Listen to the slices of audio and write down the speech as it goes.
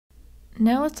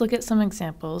Now let's look at some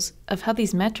examples of how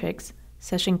these metrics,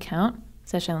 session count,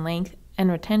 session length,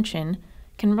 and retention,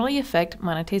 can really affect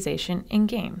monetization in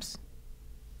games.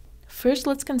 First,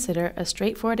 let's consider a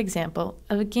straightforward example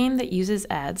of a game that uses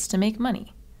ads to make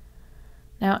money.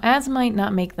 Now, ads might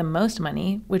not make the most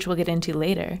money, which we'll get into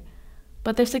later,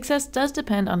 but their success does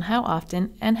depend on how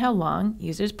often and how long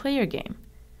users play your game.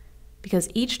 Because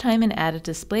each time an ad is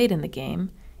displayed in the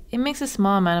game, it makes a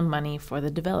small amount of money for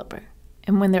the developer.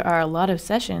 And when there are a lot of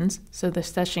sessions, so the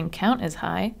session count is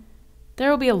high, there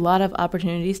will be a lot of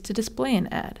opportunities to display an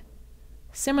ad.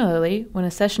 Similarly, when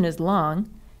a session is long,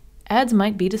 ads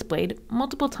might be displayed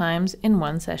multiple times in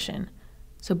one session,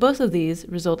 so both of these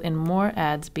result in more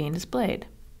ads being displayed.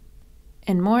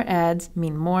 And more ads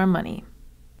mean more money.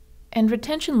 And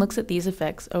retention looks at these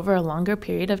effects over a longer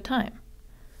period of time.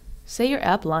 Say your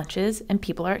app launches and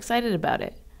people are excited about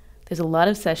it. There's a lot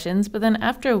of sessions, but then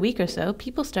after a week or so,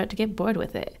 people start to get bored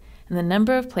with it, and the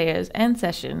number of players and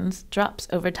sessions drops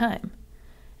over time.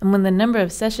 And when the number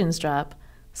of sessions drop,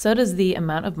 so does the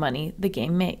amount of money the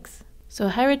game makes. So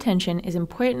high retention is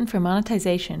important for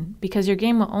monetization because your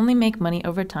game will only make money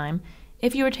over time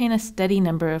if you retain a steady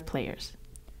number of players.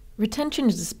 Retention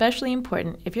is especially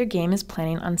important if your game is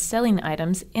planning on selling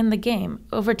items in the game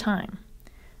over time.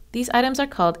 These items are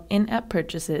called in-app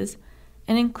purchases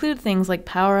and include things like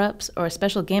power-ups or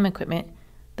special game equipment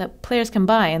that players can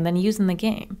buy and then use in the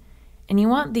game. And you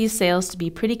want these sales to be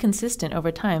pretty consistent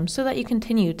over time so that you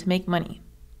continue to make money.